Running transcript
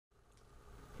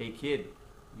Hey kid,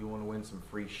 you want to win some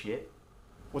free shit?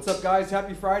 What's up, guys?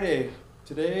 Happy Friday.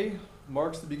 Today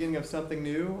marks the beginning of something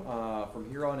new. From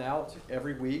here on out,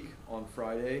 every week on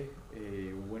Friday,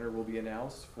 a winner will be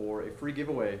announced for a free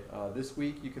giveaway. This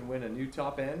week you can win a new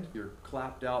top end, your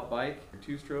clapped out bike,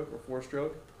 your 2-stroke or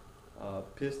 4-stroke,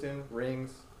 piston,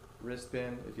 rings, wrist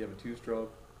pin. If you have a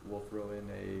 2-stroke, we'll throw in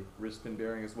a wrist pin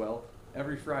bearing as well.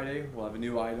 Every Friday we'll have a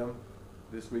new item.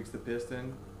 This week's the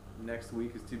piston, next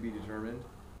week is to be determined.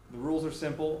 The rules are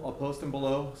simple. I'll post them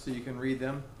below so you can read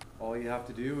them. All you have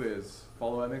to do is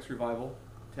follow mXrevival,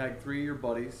 tag 3 of your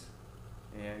buddies,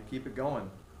 and keep it going.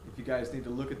 If you guys need to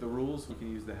look at the rules, you can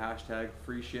use the hashtag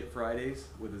FreeShitFridays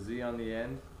with a Z on the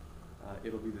end.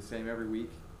 It'll be the same every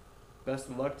week. Best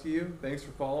of luck to you. Thanks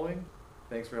for following.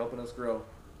 Thanks for helping us grow.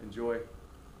 Enjoy.